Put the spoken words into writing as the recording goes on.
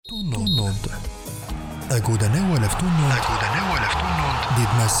توننت أجودنا ولا في توننت ديد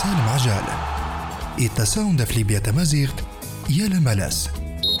ما سالم عجال التساوند في ليبيا تمازيغت يا لملاس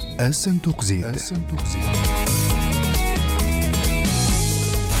السنتوكزيد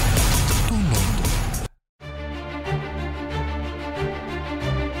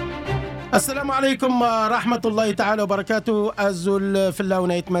السلام عليكم ورحمة الله تعالى وبركاته. أزول في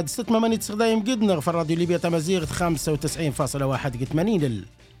اللاونيت ماد ست مماني تسغدايم قدنا في الراديو ليبيا تمازيغت 95.1 80 لل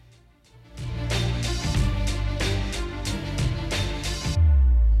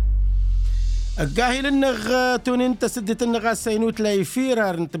قاهل النغ توننت سدت النغ السينوت لاي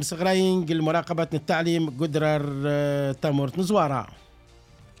فيرار انت مسغراين المراقبات التعليم قدرار تامورت نزوارا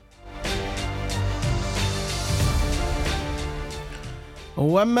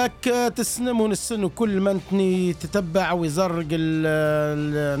وماك تسنمون السن كل من تتبع ويزرق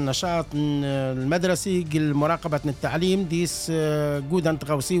النشاط المدرسي المراقبة التعليم ديس جودا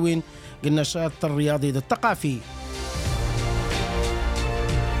تغوسيوين النشاط الرياضي الثقافي.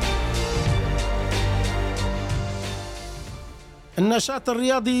 النشاط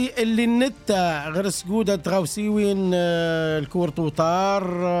الرياضي اللي نتا غرس جودا تغوسيوين الكورت وطار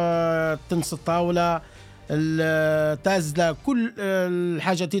تنس الطاولة التازلة كل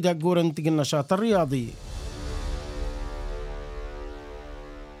الحاجة تيدا قورن تقل النشاط الرياضي.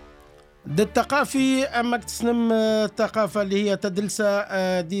 ده الثقافي أماك تسنم الثقافة اللي هي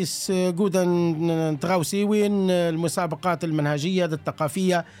تدلسة ديس قودا تغاوسيوين المسابقات المنهجية ده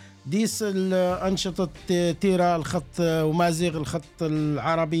الثقافية ديس الأنشطة تيرا الخط ومازيغ الخط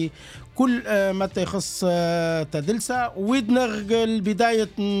العربي كل ما يخص تدلسة ويدنغ البداية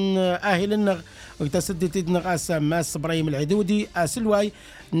أهل النغ وتسدي تدنغ أسام ماس إبراهيم العدودي أسلواي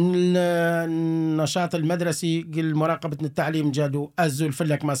النشاط المدرسي المراقبة التعليم جادو الزول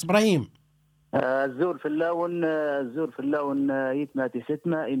فلك ماس إبراهيم الزور في اللون يتماتي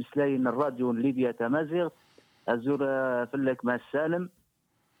ستما يمسلاين الراديو ليبيا تمازيغت الزور فلك ماس سالم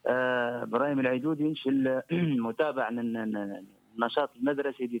إبراهيم العدودي نشل متابع النشاط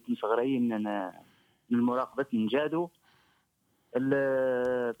المدرسي دي تنصغرين من مراقبة جادو.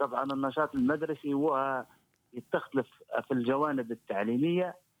 طبعا النشاط المدرسي هو يتختلف في الجوانب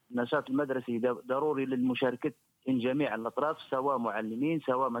التعليمية. النشاط المدرسي ضروري للمشاركة من جميع الأطراف سواء معلمين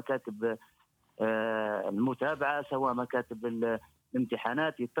سواء مكاتب المتابعة سواء مكاتب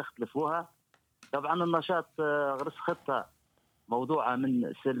الامتحانات يتختلفوها. طبعا النشاط غرس خطة موضوعة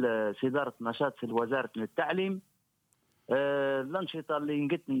من إدارة نشاط في وزارة التعليم. الأنشطة اللي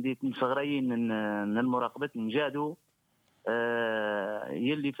نقتن دي صغرين من المراقبة جادو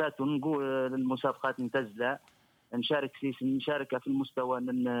يلي فاتوا نقول المسابقات نتزلة نشارك في المستوى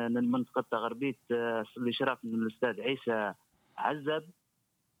من المنطقة غربية اللي شرف من الأستاذ عيسى عزب.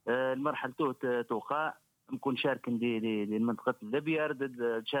 المرحلة توقع نكون شاركن دي منطقة ليبيا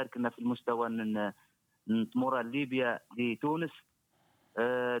شاركنا في المستوى من تمورا ليبيا دي تونس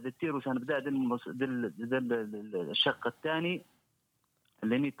دتيرو سنبدا الشق الثاني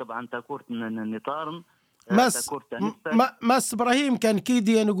اللي طبعا تاكورت نطارن ماس ابراهيم كان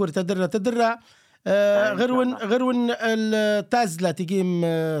كيدي نقول تدرى غيرون التازله تقيم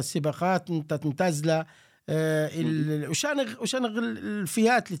سباقات انت تنتازله وشان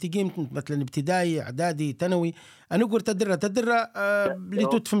الفئات اللي تقيم مثلا ابتدائي اعدادي ثانوي انا اقول تدرى اللي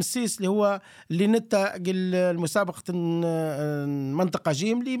تدفم السيس اللي هو اللي نتا المسابقه المنطقه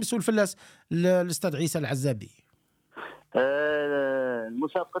جيم اللي مسؤول فلاس الاستاذ عيسى العزابي.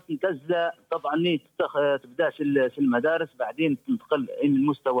 المسابقه تنتزل طبعا تبدا في المدارس بعدين تنتقل الى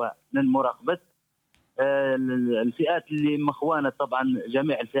المستوى من مراقبه الفئات اللي مخوانه. طبعا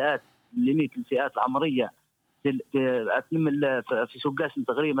جميع الفئات اللي مثل الفئات العمريه في سقاس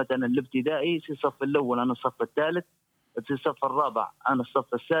تقريبا مثلا الابتدائي في الصف الاول انا الصف الثالث في الصف الرابع انا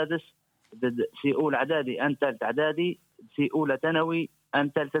الصف السادس في اولى اعدادي انا ثالث اعدادي في اولى ثانوي انا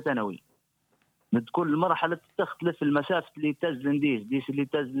ثالثه ثانوي. كل مرحله تختلف المسافه اللي تزن ديس اللي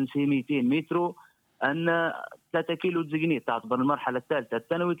تزن في 200 متر ان 3 كيلو تزقني تعتبر المرحله الثالثه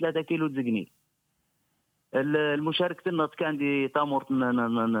الثانوي 3 كيلو تزقني. المشاركة النط كان دي تامور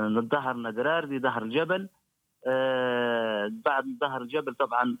الظهر ندرار دي ظهر الجبل. بعد ظهر الجبل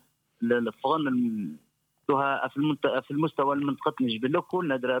طبعا الفغن في المستوى المنطقة نجبل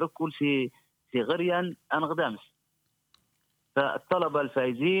كل ندرار كل في غريان أنا غدامس. فالطلبة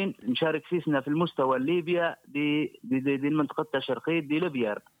الفائزين نشارك فيسنا في المستوى الليبيا دي المنطقة الشرقية دي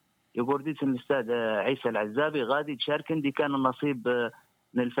ليبيا يقول دي الأستاذ عيسى العزابي غادي تشاركن دي كان النصيب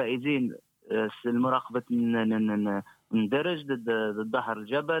من الفائزين المراقبة ندرج ضد ظهر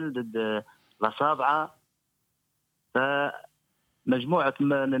الجبل ضد الأصابعة. فمجموعة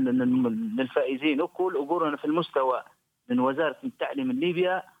من الفائزين وكل أقولنا في المستوى من وزارة التعليم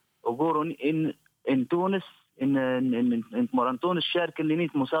الليبيا وقولوا إن تونس إن مران تونس شارك اللي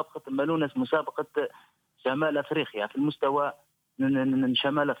نيت مسابقة مالونس مسابقة شمال أفريقيا في المستوى من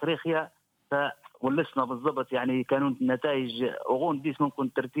شمال أفريقيا. فولسنا بالضبط يعني كانوا النتائج أغون ديس ممكن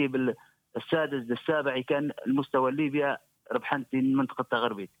الترتيب السادس السابع كان المستوى ليبيا ربحان في منطقة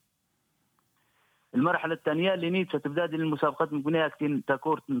تغربية. المرحلة الثانية اللي نيت ستبدأ المسابقات من هناك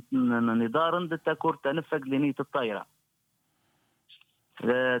تاكورت نضارن تاكورت تنفق لنيت الطائرة.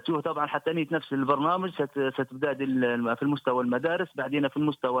 تشوف طبعا حتى نيت نفس البرنامج ستبدأ في المستوى المدارس، بعدين في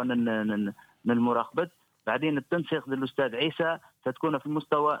المستوى المراقبات، بعدين التنسيق للأستاذ عيسى ستكون في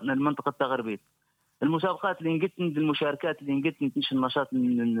المستوى المنطقة التغربية. المسابقات اللي نقتن المشاركات اللي نقتن مش النشاط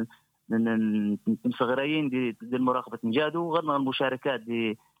صغيرين دي المراقبة جادو، غيرنا المشاركات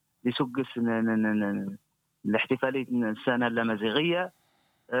دي سقس الاحتفالية السنة اللامازيغية،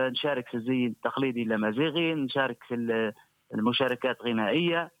 نشارك في الزي التقليدي اللامازيغي، نشارك في المشاركات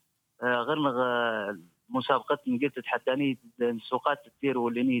غنائية، غيرنا مسابقات نقتت حتى نيت سوقات التير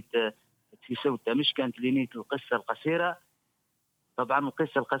واللي نيت في سوتا مش كانت لنيت القصة القصيرة. طبعا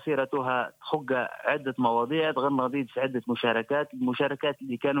القصة القصيرة توها تخق عدة مواضيع غير ضيد في عدة مشاركات. المشاركات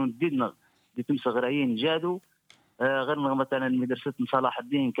اللي كانوا نديدنا اللي صغيرين جادو غير مثلا مدرسة صلاح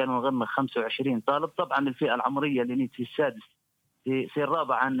الدين كانوا غير 25 طالب. طبعا الفئة العمرية اللي نيت في السادس في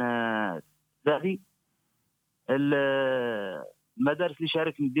الرابع عن ذلك المدارس اللي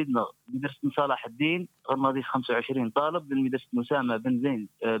شارك نديدنا مدرسة صلاح الدين غير نضيف 25 طالب، لمدرسة مسامة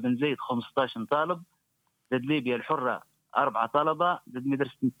بن زيد 15 طالب، ليبيا الحرة 4 طلبة،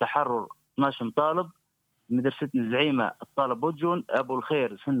 لمدرسة التحرر 12 طالب، مدرسة الزعيمة الطالب وجون، أبو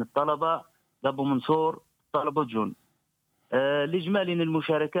الخير سن الطلبة، أبو منصور طالب وجون. الإجمالي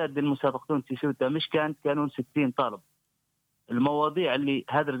المشاركات للمسابقتون في سوتا مش كانوا 60 طالب. المواضيع اللي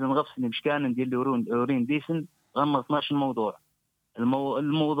هذا نغفصني مش كان ندير أورين ديسن غنى 12 موضوع.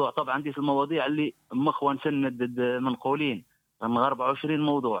 الموضوع طبعا دي المواضيع اللي مخوان سند منقولين غنى 24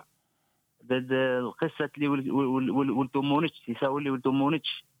 موضوع. ضد القصة اللي والتومونتش يساوي اللي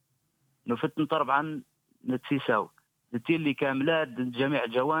والتومونتش نفتن طبعا نتسيساو دتي اللي كاملات جميع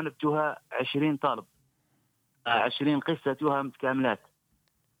جوانب توها 20 طالب، 20 قصة توها متكاملات.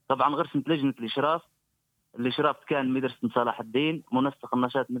 طبعا غرسمت لجنة الإشراف كان مدرسة صلاح الدين، منسق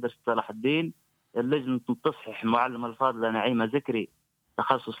النشاط مدرسة صلاح الدين، اللجنة التصحيح معلمة الفاضلة نعيمة ذكري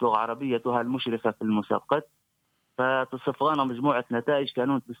تخصص لغة عربية توها المشرفة في المسابقات. فتصفغانا مجموعة نتائج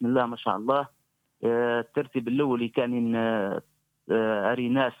كانوا بسم الله ما شاء الله. الترتيب الأولي كان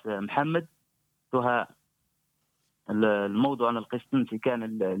أريناس محمد توها الموضوع عن القسطنطي كان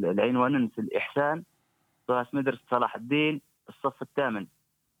العنوان في الإحسان توها مدرسة صلاح الدين الصف الثامن.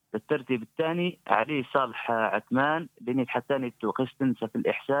 الترتيب الثاني علي صالح عثمان بنيت حتاني القسطنطي في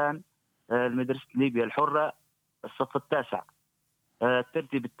الإحسان المدرسة ليبيا الحرة الصف التاسع.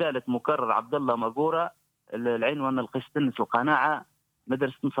 الترتيب الثالث مكرر عبد الله مقورة العنوان القسطنطي القناعة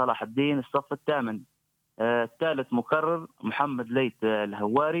مدرسة صلاح الدين الصف الثامن. الثالث مكرر محمد ليث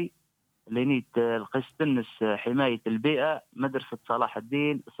الهواري لنيت القسطنطي حماية البيئة مدرسة صلاح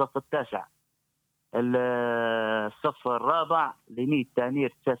الدين الصف التاسع. الصف الرابع لنيت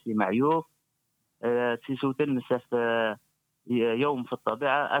تانير ساسي معيوف سيسو تنسف يوم في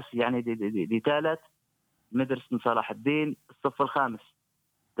الطبيعة يعني دي ثالث مدرسة صلاح الدين الصف الخامس.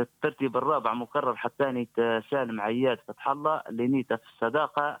 الترتيب الرابع مكرر حتى سالم عياد فتح الله لنيت في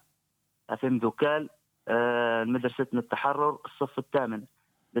الصداقة في مذكال مدرسة التحرر الصف الثامن.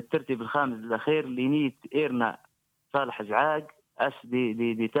 للترتيب الخامس الأخير لنيت إيرنا صالح زعاق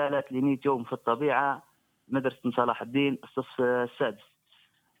دي ثالث لنيت يوم في الطبيعة مدرسة صلاح الدين الصف السادس.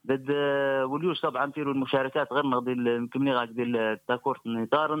 ضد وليوش طبعا فيروا المشاركات غير نغدي يمكن نغاك دي التاكورت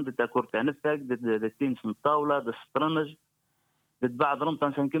نيطارن دي التاكورت نفك دي التنس من الطاولة دي الشطرنج ضد بعض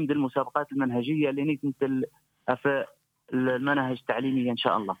رمضان سنكم دي المسابقات المنهجية اللي نيت مثل في المناهج التعليمية إن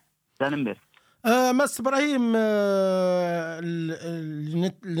شاء الله. تنمر مس إبراهيم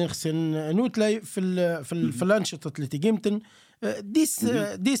نوتلاي في الأنشطة اللي تقيمتن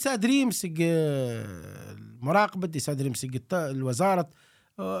دي سادري يمسك المراقبة دي سادري يمسك الوزارة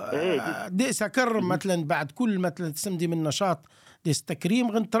دي سكر مثلا بعد كل مثلا تسمدي من نشاط دي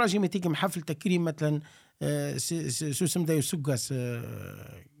تكريم غن تراجم تيجي حفل تكريم مثلا سو سمدا يسقس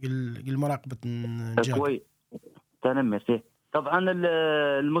المراقبة جادو تنمر. طبعا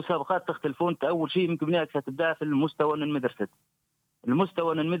المسابقات تختلفون. أول شيء يمكن هناك ستبدأ في المستوى المدرسة.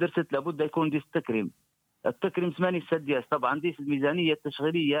 المستوى المدرسة لابد يكون دي التكريم 8 سدياس. طبعا دي الميزانية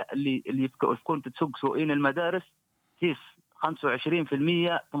التشغيلية اللي تكون تسوق سوقين المدارس كيس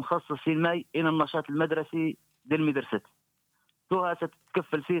 25% مخصص في الماء إلى النشاط المدرسي دي المدرسة. توها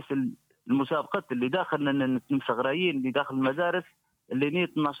ستتكفل فيه المسابقات اللي داخل الصغيرين اللي داخل المدارس اللي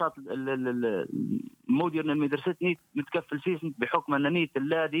نيت النشاط المدير المدرسة نيت متكفل فيه بحكم أن نيت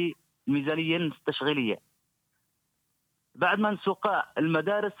الذي الميزانية التشغيلية. بعد ما نسوق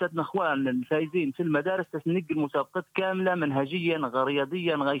المدارس نخوان الفايزين في المدارس تسنق المسابقات كاملة منهجيا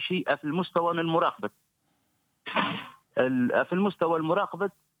رياضيا غيشيئة في المستوى المراقبة. في المستوى المراقبة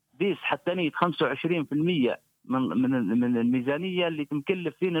ديس حتى نيت 25% من الميزانية اللي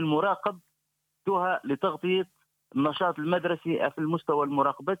تمكلف فين المراقب توها لتغطية النشاط المدرسي في المستوى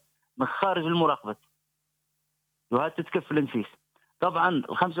المراقبة من خارج المراقبة. وهذا تتكفل نسيس. طبعا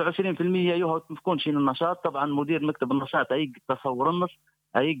ال 25% يوها تكون شين النشاط. طبعا مدير مكتب النشاط هيك تصور النص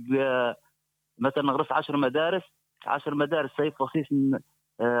هيك مثلا نغرس 10 مدارس سيف وخصيص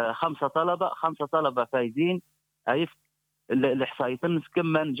 5 طلبة فايزين هيك الإحصائية تنس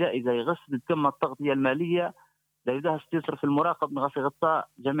كم جائزة يغس كم التغطية المالية لا يدها تصرف المراقب نغسي غطاء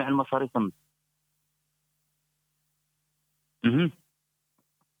جميع المصاريف.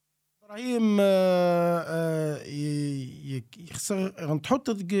 ابراهيم تحط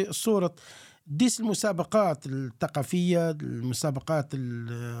صورة ديس المسابقات الثقافية المسابقات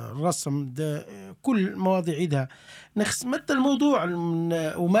الرسم ده كل مواضيع ده نخس متى الموضوع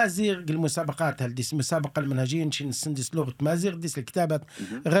ومازيغ المسابقات هل ديس المسابقة المنهجية نسندس لغة مازيغ ديس الكتابة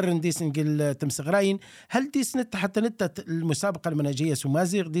غير ديس نقل تمسغراين هل ديس نت حتى نت المسابقة المنهجية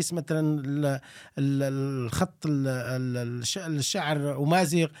سومازيغ ديس مثلا الخط الشعر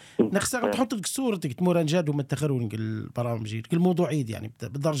ومازيغ نخسر تحط صورتك تمورن جادو من تخرون البرامج الموضوع عيد يعني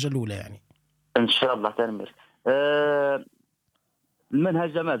بالدرجة الأولى يعني ان شاء الله تنمر.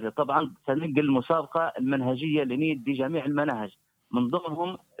 المنهج ماذا طبعا سننقل المسابقه المنهجيه لنيد دي جميع المناهج من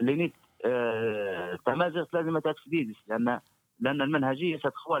ضمنهم لنيد تمازيغت لازم تجديد لان المنهجيه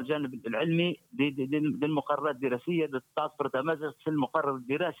ستخوى الجانب العلمي دي المقررات الدراسيه تعتبر تمازيغت في المقرر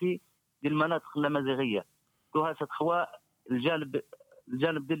الدراسي للمناطق اللامازيغيه توها ستخوى الجانب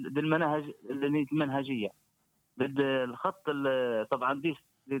دي المناهج المنهجيه ضد الخط طبعا دي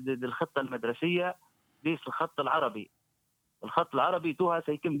الخطة المدرسية ديس الخط العربي توها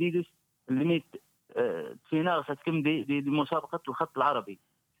سيكم ديدس اللي نيت في ناقصة كم دي مسابقة الخط العربي.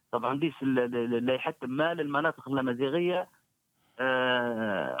 طبعا ديس اللي يحتم مال المناطق اللامازيغية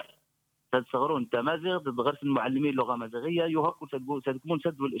تتصغرون تمازيغت ضد غرس المعلمين اللغة المازيغية يهكوا ستكون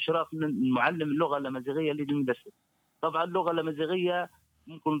سدوا الإشراف من معلم اللغة اللامازيغية اللي المدرسة. طبعا اللغة اللامازيغية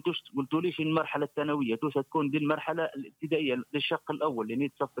ممكن قلتوا ليش المرحله الثانويه تكون دي المرحله الابتدائيه للشق الاول يعني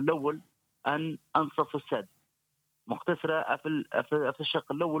الصف الاول ان الصف السادس مختصره في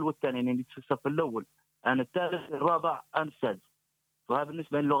الشق الاول والثاني يعني في الصف الاول ان الثالث الرابع ان السادس. وهذا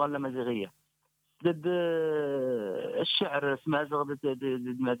بالنسبه للغه اللامازيغيه. ضد الشعر سمازغ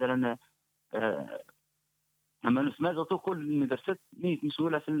مثلا اما سمازغ كل المدرسات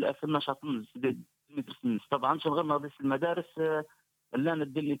مسؤوله في النشاط المدرسي. طبعا شغل ناضي في المدارس اللي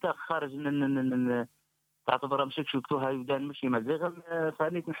ندي النطاق خارج تعتبر مشيك شوكتوها يودان مشي مزيغل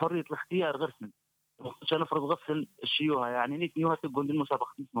فنيت من حريه الاختيار غرسن مش نفرض غسل الشيوها يعني نيت نيوها تقول دي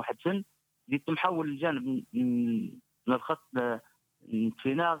المسابقه واحد سن دي تمحول الجانب من الخط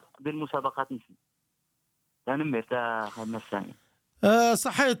فينا دي المسابقات نسي تنمر تاع خدمه الثانيه.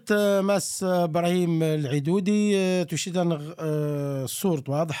 صحيت ماس إبراهيم العيدودي تشيد أن الصورة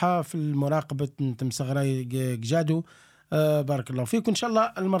واضحة في المراقبة تمسغراي جادو. بارك الله فيك إن شاء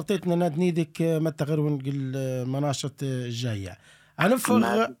الله المرتين نادنيدك متى غير المناشط الجاية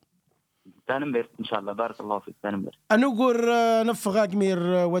عنفغ تنمر إن شاء الله. بارك الله فيك تنمر أنقر نفغ أجمير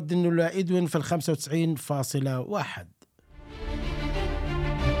ودن لا إدوين في 95.1.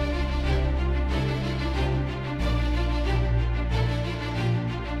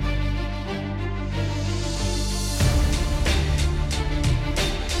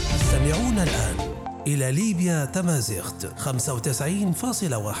 تستمعون الآن إلى ليبيا تمازيغت 95.1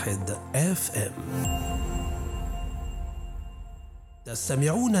 FM.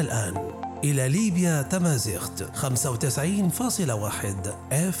 تستمعون الآن إلى ليبيا تمازيغت 95.1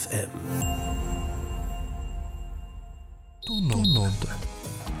 FM. توننت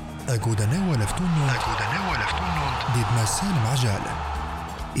أجودنا ولا في توننت ديد ما سالم عجال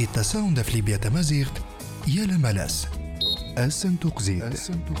التساوند في ليبيا تمازيغت يا ملاس السنتوكزيد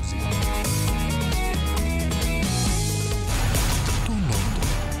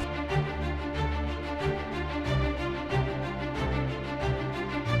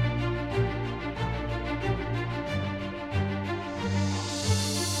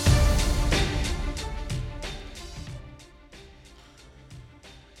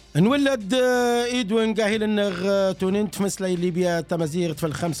نولد إيدوين قاهل النغ توننت مثل ليبيا تمازيغت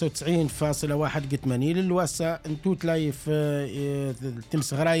في 95.1 قتمانيل الواسع انتو تلاي في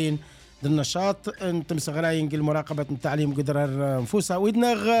تمس غراين النشاط انت مسغراين المراقبات التعليم قدر نفوسها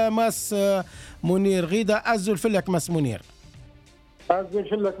ويدنا ماس منير غيدا ازل فلك ماس منير ازل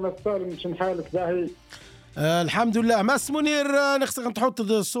فلك ماس سالم شن حالك باهي الحمد لله. ماس منير نخصك تحط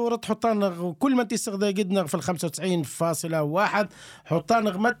الصورة تحطنا كل ما تستخدم قدنا في 95.1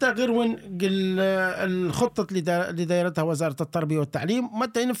 حطنا متى غير وين الخطة اللي دايرتها وزارة التربية والتعليم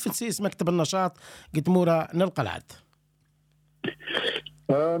متى ينفذ سيس مكتب النشاط قتمورة القلعه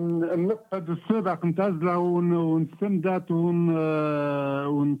نفذ السابع متازلة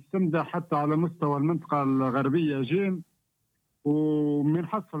ونستمدى حتى على مستوى المنطقة الغربية جيم ومن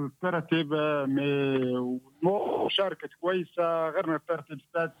حصل الترتيب مشاركة كويسة غيرنا الترتيب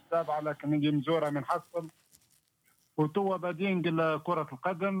السابع لكن نجي مزورة من حصل وتوا بادين كرة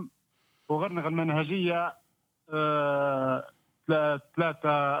القدم وغيرنا المنهجية 5-3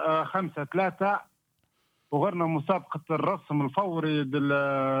 وغيرنا مسابقة الرسم الفوري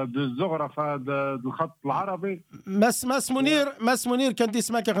بالزغرفة الخط العربي. ماس منير كان دي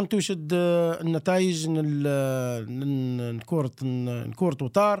سماك غنتوشد النتائج نكورت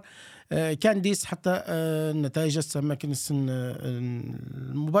وطار كان ديس حتى النتائج السما كان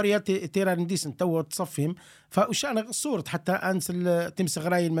المباريات تيرا نديس نتو تصفهم فأشان صورة حتى أنس تمسك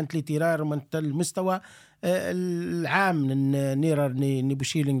راي المنتلي تيرار ومنت المستوى العام نيرا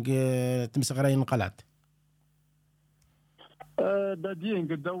نبوشيلنج تمسك راي القلعه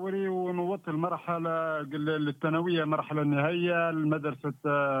بادين الدوري ونوصل المرحلة الثانوية المرحلة النهائية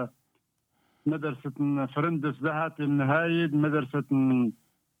مدرسة فرندس ذهت النهائي مدرسة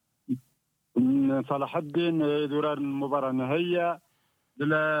صلاح الدين دوران المباراة النهائية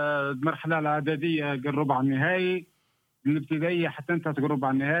المرحلة الإعدادية الربع النهائي الابتدائية حتى انت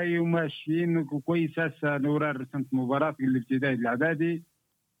ربع النهائي وماشيين كويسة نوران رسمت مباراة الابتدائي الإعدادي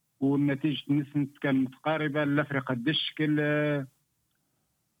والنتيجة نسبة كان متقاربة الأفريقيا الدشكل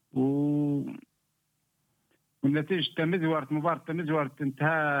والنتيجة تمازيغت مباراة تمازيغت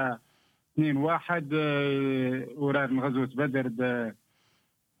انتهى 2-1 ورار غزوة بدر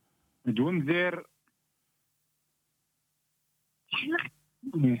دومزير.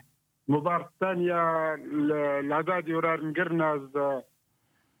 المباراة الثانية العدادي ورار نقرناز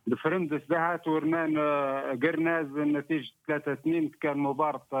الفرندس دهات ورنان قرناز النتيجة 3-2 كان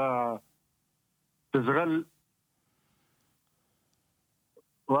مباراة تشغل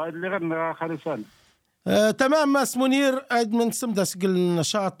وهذا اللي غيرنا خالصان. تمام ماس منير من سمدس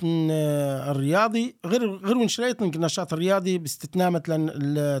النشاط الرياضي غير ونشريت النشاط الرياضي باستثناء مثلا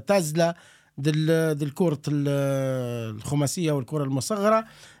التازلة دل كرة الخماسية والكرة المصغرة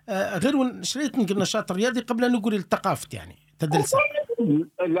غير ونشريت النشاط الرياضي قبل أن نقول الثقافة يعني تدلسا.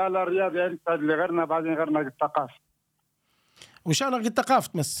 لا الرياضي يعني اللي غيرنا بعدين غيرنا الثقافة. وش أنا قلت ثقافة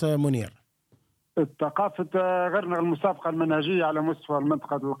مس منير؟ الثقافة غيرنا المسابقة المنهجية على مستوى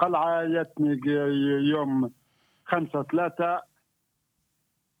المنطقة القلعه يتني يوم 5/3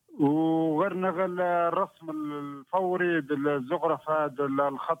 وغيرنا الرسم الفوري الزغرفة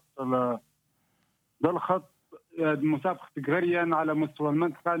الخط مسابقة قريا على مستوى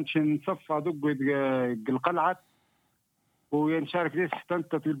المنطقة نصفى دق القلعه ونشارك ليش حتى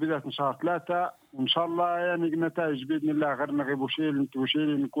انت في البداية من شهر 3 وان شاء الله يعني النتائج باذن الله غير نغيبوا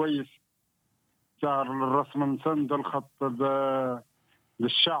شيء كويس شعر الرسم مسند الخط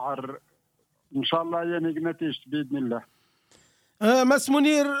بالشعر ان شاء الله يعني نتيجة باذن الله. ماس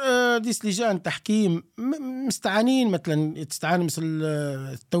منير ديس لجان تحكيم مستعانين مثلا تستعان مثل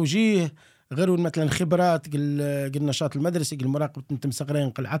التوجيه غير مثلا خبرات النشاط المدرسي المراقبة انت مسغرين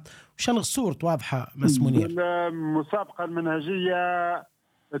قلعت وشان الصورة واضحة ماس منير. المسابقة المنهجية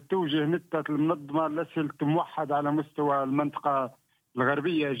التوجيه نتة المنظمة الأسئلة موحد على مستوى المنطقة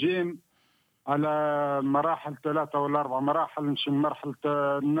الغربية جيم على مراحل 3 ولا 4 مراحل نشن مرحلة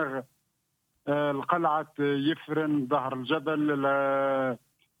القلعة يفرن ظهر الجبل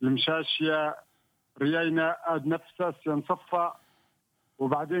المشاشية رياينا نفسها ينصفى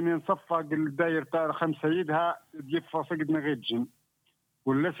وبعدين ينصفى الداير تاع 5 يدها يدفى سقد نغيجن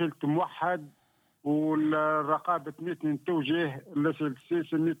واللسل موحد والرقابة نتن توجيه اللسل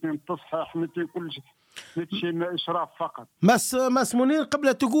السيس نتن تصحح نتن كل شيء نتشين إشراف فقط. ماس منير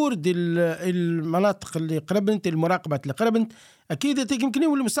قبل تقول دي المناطق اللي قربنت المراقبات اللي قربنت أكيد يمكن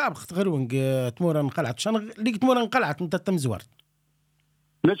يقول مسابقة غيرون تمورا انقلعت شان ليك تمورا انقلعت أنت تمزورت.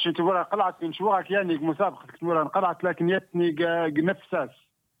 ليش تمورا انقلعت نشوفك يعني مسابقة تمورا انقلعت لكن يتني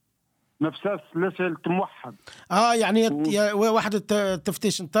نفساس لسه موحد. يعني واحد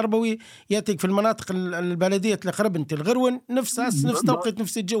التفتيش التربوي ياتيك في المناطق البلديه اللي قرب انت الغرون نفس توقيت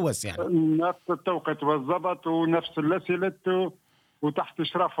نفس الجواز يعني نفس التوقيت بالضبط ونفس الاسئله وتحت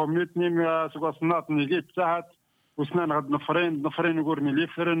اشرافهم الاثنين سواء صناط نجيب ساعات وسنان غد نفرين يقولني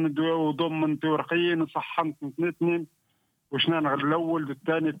ليفرن وضم ورقيين صحنت اثنين وشنان غد الاول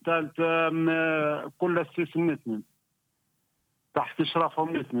الثاني الثالث كل السيس اثنين تحت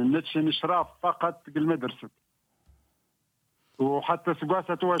اشرافهم اثنين نتشي اشراف فقط المدرسه وحتى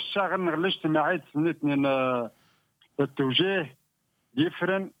سقاسة هو الشاغل نغلشت معيد اثنين التوجيه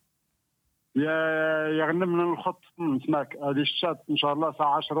يفرن يغنم من الخط سماك هذه الشات ان شاء الله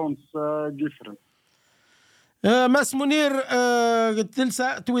الساعه 10 ونص يفرن. ماس منير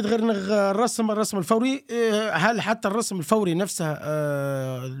تدلسا تويد غير الرسم الفوري هل حتى الرسم الفوري نفسه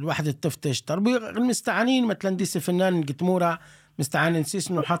الواحد التفتش تربي المستعانين مثلا ديس فنان قتمورة مستعانين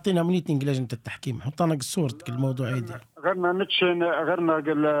نسيس انه حاطينها ميتنج لجنة التحكيم حطينا صورتك الموضوع هيدي غيرنا نتشن غيرنا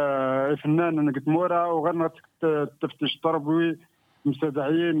فنان قتمورة وغيرنا التفتيش تربوي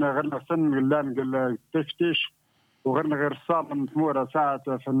مستدعيين غيرنا سن قلان التفتيش وغيرنا غير صام مورا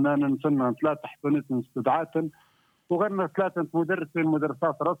ساعة فنان سنة 3 حسنات استدعاء وغيرنا 3 مدرسين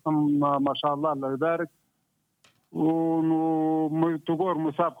مدرسات رسم ما شاء الله الله يبارك وتقول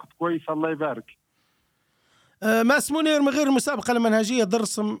مسابقة كويسة الله يبارك. ماس منير من غير المسابقة المنهجية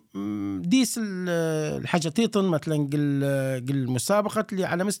درسم ديس الحاجة تيطن مثلا المسابقة اللي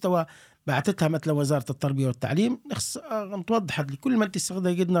على مستوى بعتتها مثلا وزارة التربية والتعليم نتوضح لكل ما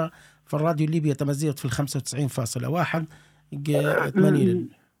تستخدم قدنا في الراديو ليبيا تمازيغت في 95.1 80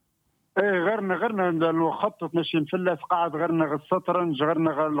 غيرنا لو خطط ماشي نفلس قاعد غيرنا الشطرنج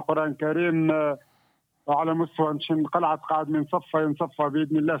غيرنا القرآن الكريم على مستوى القلعه قاعد من ينصفى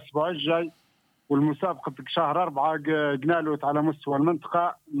باذن الله الاسبوع الجاي والمسابقة شهر 4 نالوت على مستوى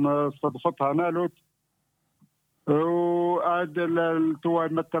المنطقة استضفتها نالوت وهذا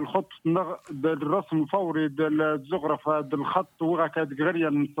مثل الخط الرسم الفوري الزخرفة الخط وغاكاد غريا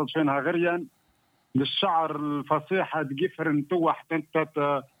مستضفينها غريا للشعر الفصيحة قفر نتوح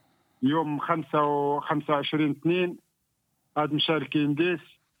تنتت يوم 25/2 هاد مشاركين ديس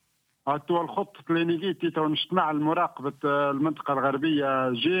هاد الخط اللي نجيتي تو نجتمع المراقبة المنطقة الغربية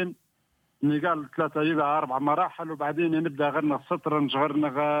جيم قال 3 إلى 4 مراحل وبعدين نبدا غيرنا الشطرنج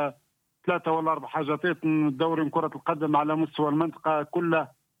غيرنا 3 ولا 4 حاجات دوري كرة القدم على مستوى المنطقة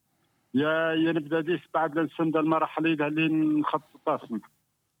كلها يا نبدا ديس بعد السنة المراحل اللي نخططها.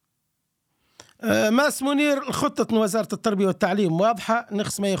 ماس منير خطة وزارة التربية والتعليم واضحة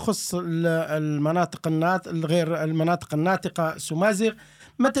نقص ما يخص المناطق غير المناطق الناطقة سمازغ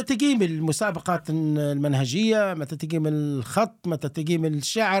متى تقيم المسابقات المنهجية متى تقيم الخط متى تقيم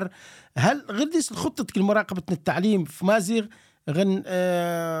الشعر هل غرديس خطة مراقبة التعليم في مازغ غن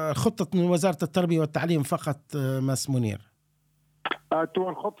خطة وزارة التربية والتعليم فقط ماس منير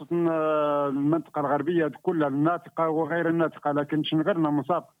خطة المنطقة الغربية كلها الناطقة وغير الناطقة لكن شنغرنا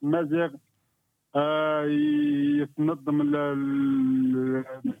مسابقة مازغ يتنظم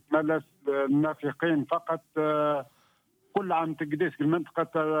المجلس النافقين فقط كل عام تقديس المنطقة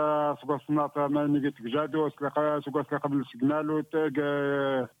سقوسنات ما نجيت جادو سقوس قبل سجنالو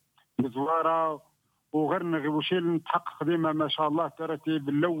جذور وغيرنا غيبوشيل نتحقق ديما ما شاء الله ترتيب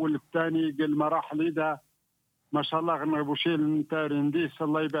الأول الثاني المراحل إذا ما شاء الله غير غيبوشيل نتاري نديس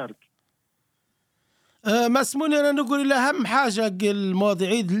الله يبارك. مسموني أنا نقول أهم حاجة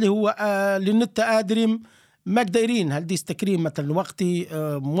المواضيع اللي هو اللي نت أغرم ما قديرين هل ديس تكريم مثلا وقتي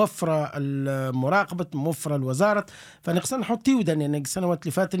موفرة المراقبة موفرة الوزارة فنقصد نحط يودن يعني السنوات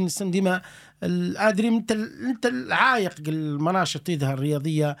اللي فاتت نسن ديما الأغرم أنت العايق المناشط إذا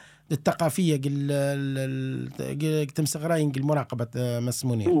الرياضية الثقافية تمسغراين المراقبة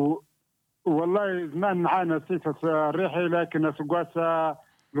مسموني والله زمان معانا سياسة الريحي لكن سقواسة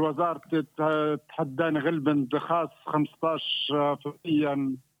الوزارة تحدان غلبا بخاص 15%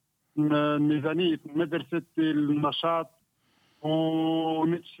 ميزانية مدرسة النشاط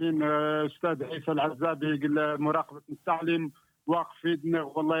ونتشين أستاذ عيسى العزابي مراقبة التعليم واقف يدنا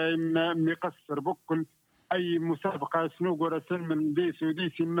والله ميقصر بكل أي مسابقة سنوق ورسل من ديس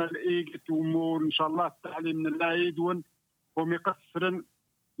وديس مال إيجت وإن شاء الله التعليم من الله يدون وميقصر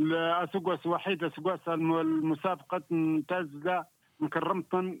لأسقوس وحيدة أسقوس المسابقة تزلا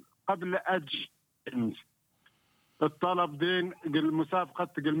مكرمة قبل أجل الطلب دين المسابقة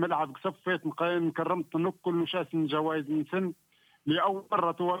الملعب صفيت مكرمت نكل مشاس جوائز نسن لأول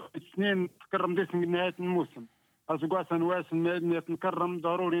مرة سنين تكرم ديس من نهاية الموسم أسقواسا واسن مدنية نكرم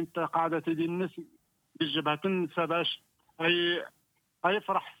ضروري انت قاعدة تدي الناس بالجبهة سباش أي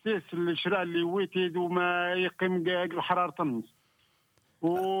فرح سيس الشراء اللي ويتيد وما يقيم الحرارة النص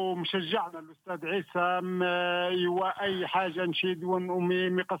ومشجعنا الأستاذ عيسى أي حاجة نشيد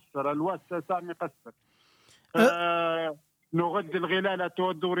وميقصر الواسع ميقصر نغذي الغلالة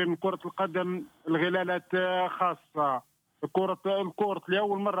والدوري من كرة القدم الغلالات خاصة الكرة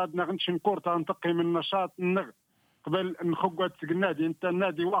لأول مرة عندنا غنشن كرة ننتقي من نشاط النغ قبل نخقت النادي انت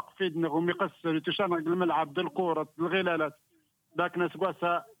النادي واقف يدنغ وميقصر يتشنق الملعب بالكورة الغلالات ذاك ناس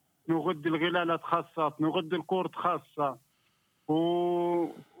قاسا نغد الغلالات خاصة نغد الكورة خاصة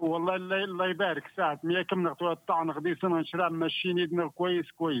والله الله يبارك ساعة مية كم نغطوا الطعن غدي سنة نشرام ماشيين يدنا كويس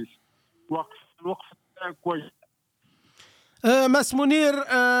الوقف كويس. ماس منير،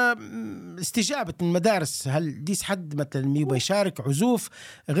 استجابة المدارس هل ديس حد مثلا ميبا يشارك عزوف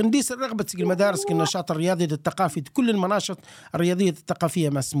غنديس رغبة المدارس كالنشاط الرياضي الثقافي كل المناشط الرياضية الثقافية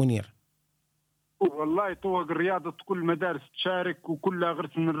ماس منير؟ والله طوق الرياضة كل المدارس تشارك وكلها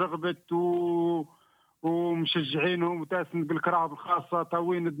غرس من رغبة ومشجعينهم وتاسن بالقراءة الخاصة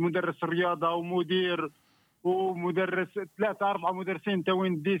توين مدرس الرياضة ومدير ومدرس 3-4 مدرسين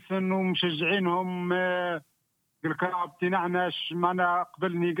توين ديسن ومشجعينهم بالقراءة بتنعناش معنا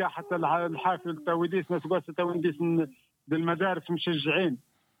قبل نيجا حتى الحافل تويديس ناس قاسة توين ديسن بالمدارس مشجعين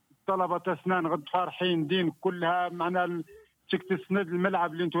الطلبة تسنان غد فارحين دين كلها معنا تشك تسند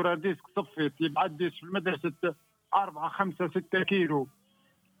الملعب اللي انتو راديس صفيت يبعد ديس في المدرسة 4-5-6 كيلو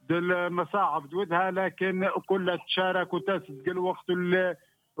المصاعب دودها لكن كلها تشارك وتسد الوقت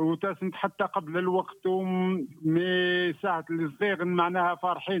وتسند حتى قبل الوقت ومي ساعة الصغير معناها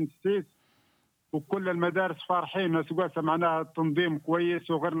فارحين السيس وكل المدارس فارحين سقاسة معناها التنظيم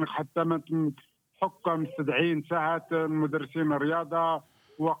كويس وغير حتى ما حكم مستدعين ساعات المدرسين الرياضة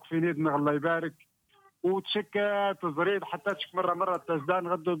واقفين يدنا الله يبارك وتشك تزريد حتى تشك مرة تزدان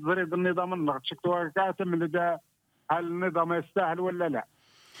غدو تزريد النظام النغ تشك توقعتم اللي ده هل النظام يستاهل ولا لا.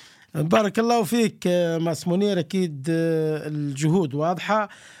 بارك الله فيك ماس منير، أكيد الجهود واضحة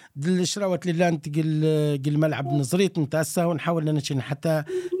الشراوات اللي نتقل ملعب نظريت نتأسى ونحاول ننشن حتى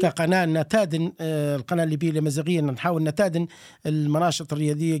كقناة نتادن القناة الليبية المزغية نحاول نتادن المناشط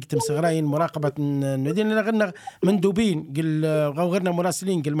الرياضية تمسغراين مراقبة المدينة غيرنا مندوبين غيرنا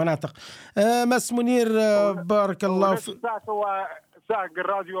مراسلين المناطق. ماس منير بارك الله فيك. ساق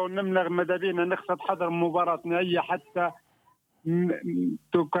الراديو ونملغ مدابين نخصد حضر مباراة نهائية حتى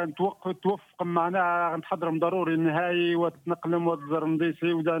كان توفق معناها نحضرهم ضروري النهائي وتنقلم وتزر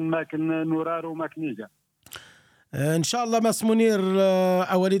مديسي ودان ماكن نورار وماكنيجا ان شاء الله. ماس منير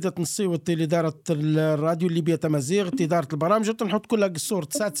اوليدة نصيوت لإدارة الراديو ليبيا تمازيغت إدارة البرامج وتنحط كلها قصور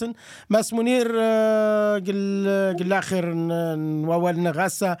تساتسن. ماس منير قل الاخر نوالنا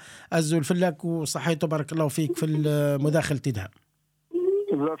غاسة ازو الفلاك وصحيته بارك الله فيك في المداخلة تدها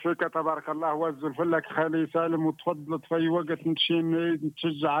فيك تبارك الله وزل فلك خالي سالم وتفضلت في وقت نشين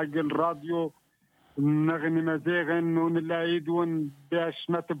نتشجع الراديو نغني مزيغن ونلايد باش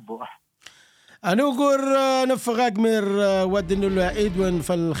ما تبوح أنا أقول نفغ أقمر ودن اللايد ون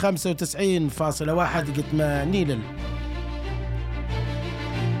في 95.1 قد ما نيلل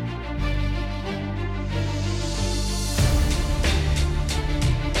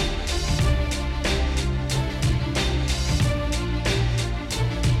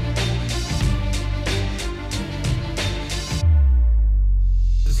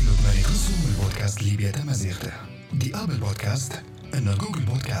ليبيا تمازيغت دي أبل بودكاست إن جوجل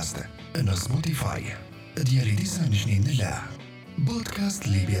بودكاست إن سبوتيفاي ديالي ديسان جنين الله بودكاست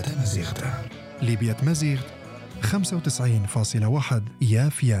ليبيا تمازيغت. ليبيا تمازيغت 95.1 يا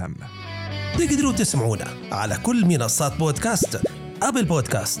فيام. تقدروا تسمعونا على كل منصات بودكاست أبل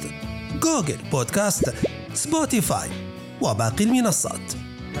بودكاست جوجل بودكاست سبوتيفاي وباقي المنصات.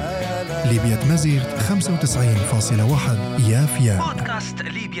 ليبيا تمازيغت 95.1 يا فيام. بودكاست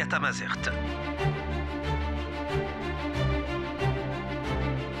ليبيا تمازيغت.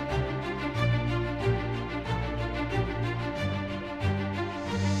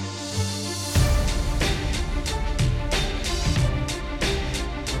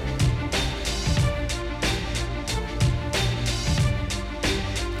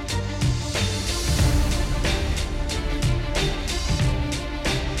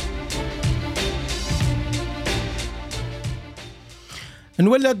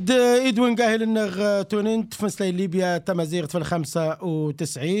 نولد إدوين قاهل النغ توننت في مسلي ليبيا تمازيغت في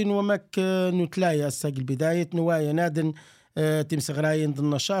 95 ومك نتلايا الساق البداية نوايا نادن تمسغراين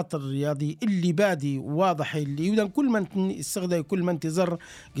النشاط الرياضي اللي بادي واضح اللي يودن كل من استغذى كل من تزر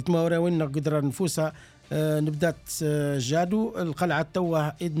قلت ما ورا وين قدر نفوسها نبدات جادو القلعه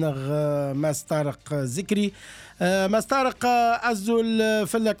توه إدنغ ماستارق ذكري ماستارق أزول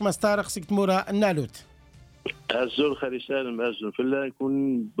فلك ماستارق سكت مورا نالوت أزول خالي سالم أزول فلا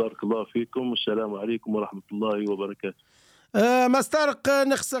يكون بارك الله فيكم والسلام عليكم ورحمة الله وبركاته. ماستارق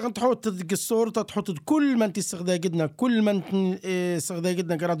نخسر تحط الصور تحط كل من تستخدم جدنا كل من استخدم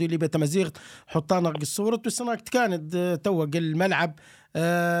جدنا راديو ليبيا تمازيغت حطانا الصور والسناك كانت توج الملعب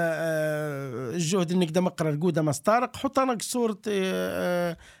الجهد انك دمقر الجودة ماستارق حطانا الصور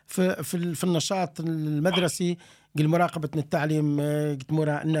في النشاط المدرسي مراقبة التعليم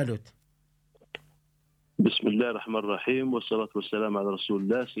مورا نالوت. بسم الله الرحمن الرحيم، والصلاة والسلام على رسول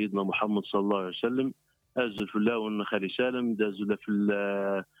الله سيدنا محمد صلى الله عليه وسلم. أزل في الله ونخلي سالم دازل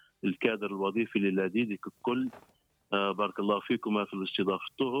في الكادر الوظيفي للعديد ككل. بارك الله فيكم في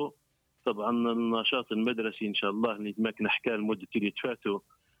الاستضافته. طبعا النشاط المدرسي إن شاء الله نتمكن نحكي المدة اللي تفاتوا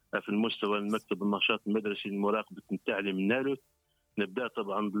في المستوى المكتب النشاط المدرسي لمراقبة التعليم النالوت. نبدأ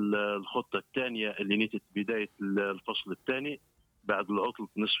طبعا بالخطة الثانية اللي نيتت بداية الفصل الثاني بعد العطلة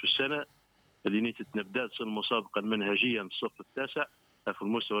نصف السنة، اللي نيتت نبدأ المسابقة المنهجية الصف التاسع في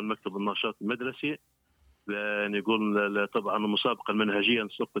المستوى المكتب النشاط المدرسي. نقول طبعا المسابقة المنهجية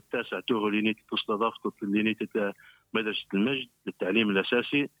الصف التاسع توه اللي نيتت استضافت اللي نيتت مدرسة المجد للتعليم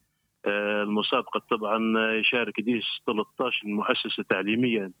الأساسي. المسابقة طبعا يشارك ديس 13 مؤسسة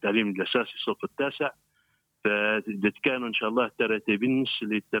تعليمية التعليم الأساسي الصف التاسع. كانوا إن شاء الله ترتيبين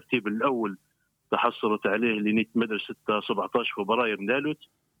للترتيب الأول تحصلت عليه لنيت مدرسة 17 فبراير نالوت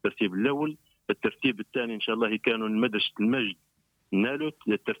الترتيب الأول. الترتيب الثاني إن شاء الله كانوا مدرسة المجد نالوت.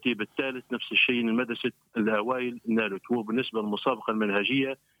 للترتيب الثالث نفس الشيء مدرسة الأوائل نالوت. هو بالنسبة للمسابقة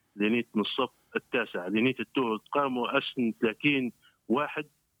المنهجية لنيت من الصف التاسع لنيت التوه تقاموا أسن 30 واحد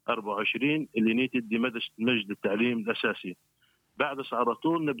 24 اللي نيتد لمدرسة المجد للتعليم الأساسي. بعد على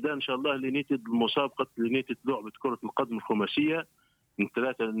طول نبدأ إن شاء الله لنيتد المسابقة لنيتد لعبة كرة القدم الخماسية من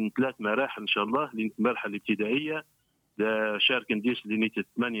ثلاث مراحل إن شاء الله. المرحلة الابتدائية شارك نديس لنيتد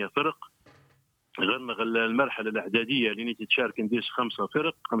 8 فرق. غير المرحلة الإعدادية لنيتد شارك نديس 5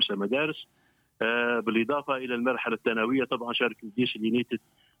 فرق 5 مدارس. بالإضافة إلى المرحلة الثانوية طبعا شارك نديس لنيتد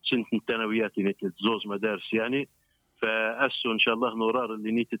سنة الثانويات لنيتد زوز مدارس يعني. فأسوا إن شاء الله نورار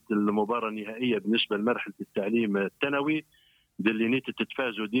اللي نيتت المباراة النهائية بالنسبة لمرحلة التعليم الثانوي اللي نيتت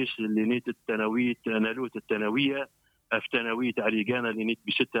تتفازوا ديس اللي نيتت ثانوية نالوت الثانوية في ثانوية عريقانة اللي نيت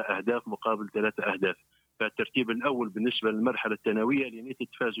ب6 أهداف مقابل 3 أهداف. فالترتيب الأول بالنسبة للمرحلة الثانوية اللي نيتت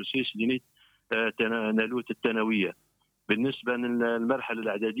تفازوا سيس اللي نيت نالوت الثانوية. بالنسبة للمرحلة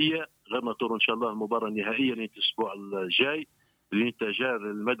الإعدادية غير نطور إن شاء الله المباراة النهائية اللي الأسبوع الجاي اللي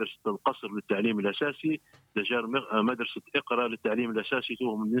تجار مدرسة القصر للتعليم الأساسي تجار مدرسة إقرأ للتعليم الأساسي.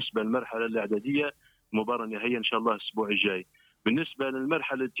 بالنسبة للمرحلة الإعدادية مباراة نهائية إن شاء الله الأسبوع الجاي. بالنسبة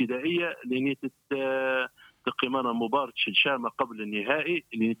للمرحلة الابتدائية اللي تقيمنا مباراة شامة قبل النهائي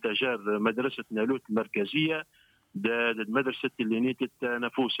اللي تجار مدرسة نالوت المركزية مدرسة اللي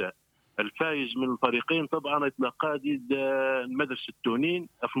نفوسة. الفائز من الفريقين طبعا يتلقى مدرسة تونين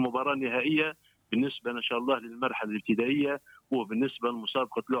في المباراة النهائية بالنسبة إن شاء الله للمرحلة الابتدائية. وبالنسبة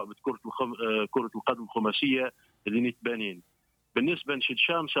لمسابقة لعبة كرة القدم الخماسية اللي نتبانين. بالنسبة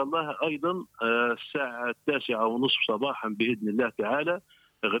لشدشام إن شاء الله أيضا الساعة 9:30 صباحا بإذن الله تعالى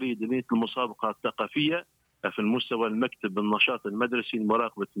غريد المسابقة الثقافية في المستوى المكتب النشاط المدرسي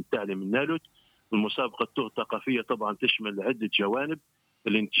لمراقبة التعليم النالوت. المسابقة الثقافية طبعا تشمل عدة جوانب.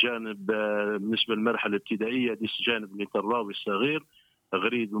 الجانب بالنسبة للمرحلة الابتدائية دي جانب الراوي الصغير.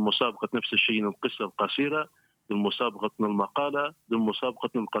 غريد المسابقة نفس الشيء القصة القصيرة. المسابقة المقالة. المسابقة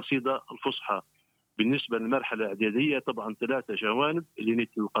القصيدة الفصحى. بالنسبة للمرحلة الإعدادية طبعا 3 جوانب اللي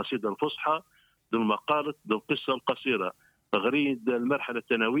نيت القصيدة الفصحى المقالة القصة القصيرة. غريد المرحلة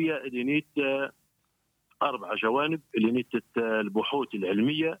الثانوية اللي نيت 4 جوانب اللي نيت البحوث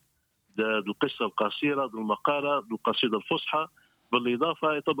العلمية القصة القصيرة المقالة القصيدة الفصحى.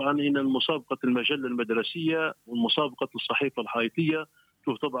 بالإضافة طبعا إلى مسابقة المجلة المدرسية ومسابقة الصحيفة الحائطية.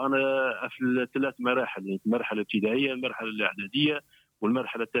 طبعا في 3 مراحل المرحلة الابتدائية المرحلة الإعدادية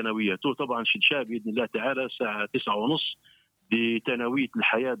والمرحلة الثانوية. طبعا شدشاب بإذن الله تعالى الساعة 9:30 بثانوية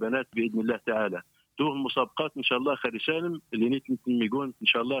الحياة بنات بإذن الله تعالى. المسابقات إن شاء الله خير سالم اللي يكون إن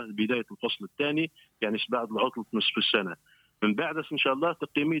شاء الله بداية الفصل الثاني يعني بعد العطلة نصف السنة. من بعد إن شاء الله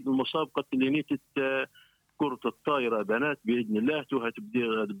تقييميد المسابقة اللي نيتت كرة الطائرة بنات بإذن الله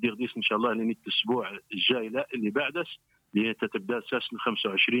تبدي غديس إن شاء الله اللي نيت الأسبوع الجاي لا اللي بعدس اللي تبدأ أساس من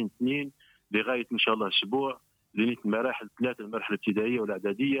 25/2 لغاية إن شاء الله أسبوع اللي نيت مراحل 3 المرحلة الابتدائية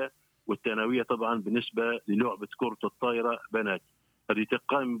والإعدادية والثانوية طبعا بالنسبة للعبة كرة الطائرة بنات. هذه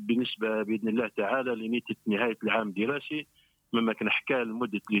تقام بالنسبة بإذن الله تعالى لنيت نهاية العام الدراسي. مما كان حكى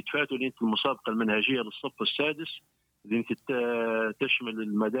المدة اللي تفاتوا لنيت المسابقة المنهجية للصف السادس اللي تشمل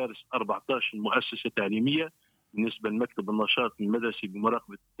المدارس 14 مؤسسة تعليمية بالنسبة لمكتب النشاط المدرسي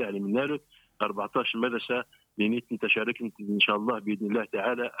بمراقبة التعليم النالوت. 14 مدرسة اللي تشارك إن شاء الله بإذن الله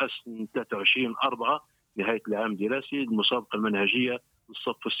تعالى 23/4 نهاية العام الدراسي المسابقة المنهجية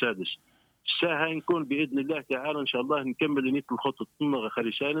للصف السادس. الساعة نكون بإذن الله تعالى إن شاء الله نكمل نيت الخطة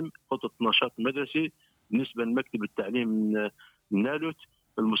خلي سالم خطة النشاط المدرسي بالنسبة لمكتب التعليم النالوت.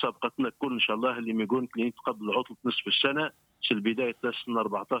 المسابقتنا تكون إن شاء الله اللي يقول قبل عطلة نصف السنة في البداية سنة 14-11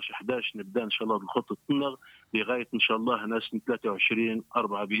 نبدأ إن شاء الله بالخطة التنغ لغاية إن شاء الله ناس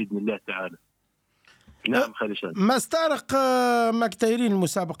 23/4 بإذن الله تعالى. نعم خالصا. ما استعرق مكتيرين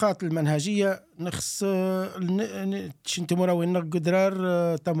المسابقات المنهجية نخص شنتموراوين قدرار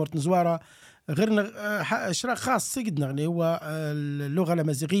تامورت نزوارة غير اشراق خاص سيدنا اللي هو اللغة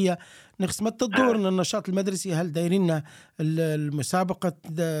الأمازيغية نخص ما تدور النشاط المدرسي هل دايرين المسابقة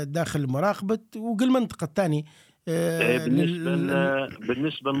داخل المراقبات وقل منطقة الثاني.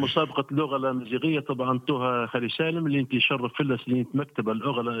 بالنسبة لمسابقة اللغة الأمازيغية طبعا توها خالي سالم اللي انت شرف فلس اللي انت مكتب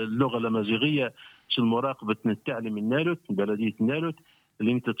اللغة الأمازيغية في المراقبة التعليم النالوت بلدية نالوت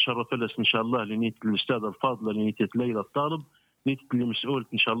اللي انت تشرف فلس ان شاء الله اللي انت الأستاذة الفاضلة اللي انت ليلى الطالب اللي مسؤول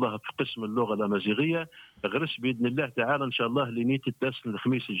ان شاء الله في قسم اللغة الأمازيغية غرس بإذن الله تعالى ان شاء الله اللي انت تأسن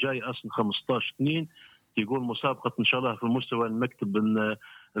الخميس الجاي اصلا 15/2 تقول مسابقة ان شاء الله في المستوى المكتب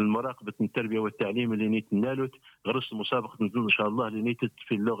المراقبة التربية والتعليم اللي نيت نالوت غرس مسابقة إن شاء الله اللي نيتت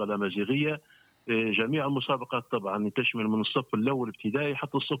في اللغة الأمازيغية. جميع المسابقات طبعا تشمل من الصف الأول ابتدائي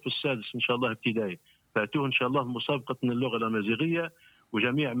حتى الصف السادس إن شاء الله ابتدائي فاتوه إن شاء الله مسابقة من اللغة الأمازيغية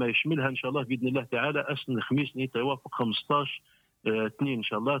وجميع ما يشملها إن شاء الله بإذن الله تعالى أسن الخميس نيت يوافق 15/2 إن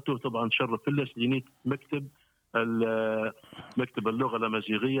شاء الله توه طبعا شرف فلس اللي نيت مكتب اللغة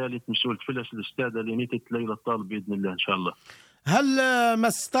الأمازيغية اللي مسؤول فلس الأستاذة اللي نيتت ليلى الطالب بإذن الله إن شاء الله. هل ما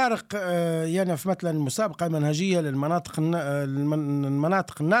استعرق يعني في مثلا مسابقة منهجية للمناطق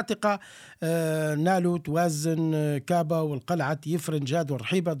الناطقة نالوت وازن كابا والقلعه يفرن جادو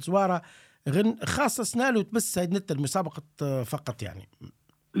رحيبة زوارة خاصة نالوت بس هيدنت المسابقة فقط يعني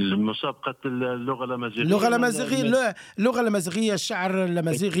المسابقة اللغة الأمازيغية اللغة الأمازيغية الشعر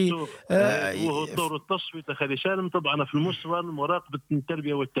الأمازيغي وهو طور التصفية خالي سالم طبعا في المستوى مراقبة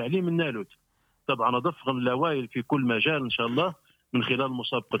التربية والتعليم النالوت طبعا ضفهم الأوائل في كل مجال إن شاء الله من خلال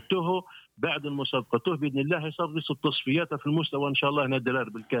مسابقته بعد المسابقته بإذن الله يصير التصفيات في المستوى إن شاء الله نادرار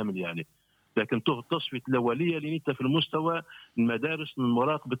بالكامل يعني لكن توه التصفية الأولية اللي نيتها في المستوى المدارس من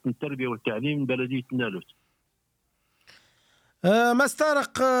مراقبة التربية والتعليم بلدية نالوت. ما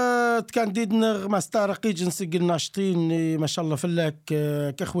استارق كان ديدنا ما استارق جنس الناشطين ما شاء الله فلك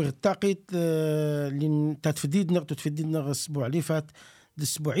كخوي التاقيت اللي تتفديدنا الأسبوع اللي فات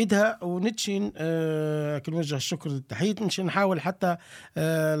الأسبوع عيدها ونتشين كنوجه الشكر والتحية نشين نحاول حتى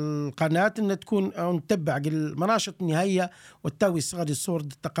القناة أن تكون نتبع المناشط النهائية والتاوي صغاري الصور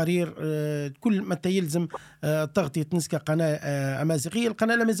التقارير كل متى يلزم تغطية نسكة قناة أمازيغية.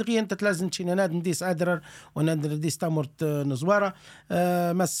 القناة الأمازيغية أنت تلازم تشين ناد نديس أدرر وناد نديس تامورت نزوارة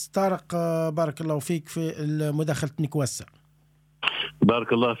مس طارق بارك الله فيك في المداخلة نكوسة.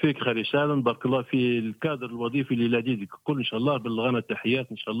 بارك الله فيك خالي سالم بارك الله في الكادر الوظيفي اللي لديك كل إن شاء الله بالغنى التحيات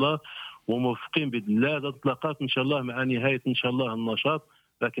إن شاء الله وموفقين بإذن الله الاطلاقات إن شاء الله مع نهاية إن شاء الله النشاط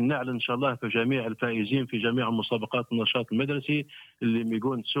لكن نعلن إن شاء الله في جميع الفائزين في جميع مسابقات النشاط المدرسي اللي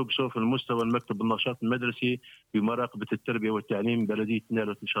يكون سوف المستوى المكتب النشاط المدرسي بمراقبة التربية والتعليم بلدية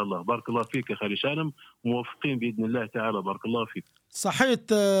نالوت إن شاء الله. بارك الله فيك يا خالي سالم موفقين بإذن الله تعالى بارك الله فيك.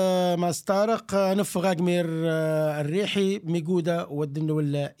 صحيت ما استارق نفغ أجمير الريحي ميجودة ودن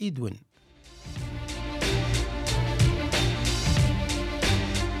ولا إيدون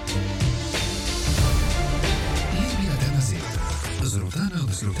ليبيا تمازيغت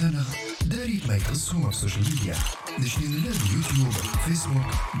زروتانا داري ما يقصهم في السوشيال ميديا نشرين لنا اليوتيوب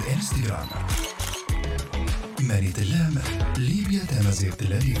فيسبوك بإنستغرام ماني تلام ليبيا تمازيغت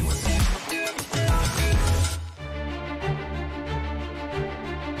لليون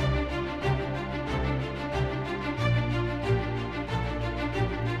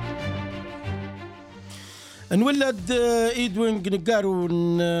نولد إيدوين نقارو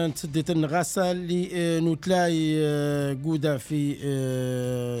نتسديت النغاسة اللي نتلاي جودة في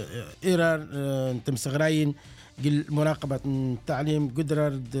إيران تمسغراين قل مراقبة التعليم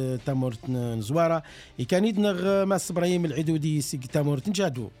قدرة تامورت نزوارة كان يدنغ ماس إبراهيم العدودي سيق تامورت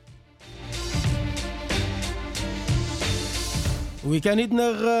جادو وكان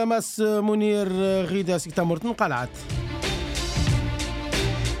يدنغ ماس منير غيدا سيق تامورت القلعه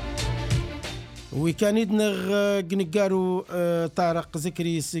وكان يدنغ قنقارو طارق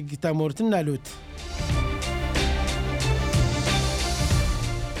زكري سيق تامورت النالوت.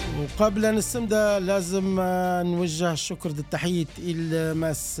 وقبل أن نستمدى لازم نوجه الشكر والتحية إلى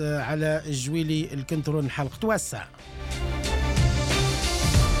ماس على الجويلي الكنترون حلقة توسع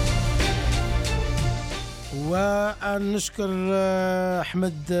ونشكر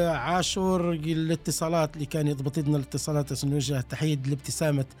أحمد عاشور الاتصالات اللي كان يضبط لنا الاتصالات نوجه تحية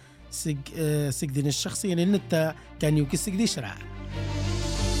لابتسامة سجدين الشخصية لأن انت كان يوكي سجدي شرع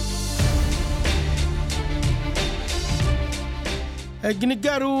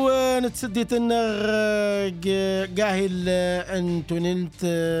جنقارو نتسديت النغ قاهل أن توننت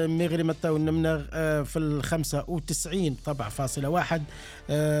مغري متى ونمنغ في 95 طبع فاصلة 1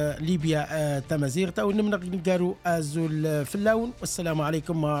 ليبيا تمازيغت أو نمنغ جنقارو أزول في اللون. والسلام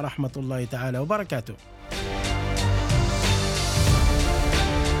عليكم ورحمة الله تعالى وبركاته.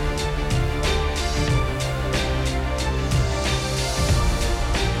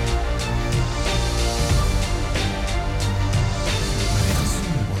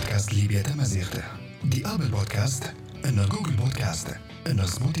 ليبيا تمازيغت دي ابل بودكاست ان جوجل بودكاست ان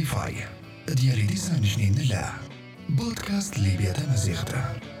سبوتيفاي ديالي ديزاين جنين الله بودكاست ليبيا تمازيغت.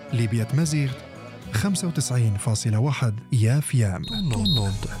 ليبيا تمازيغت 95.1 يا فيام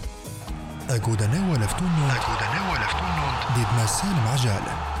توننوت اكودنا ولا في توننوت ديد ما سالم عجال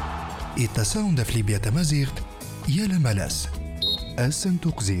التساوند في ليبيا تمازيغت يا لملاس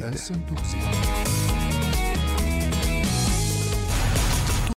السنتوكزيت.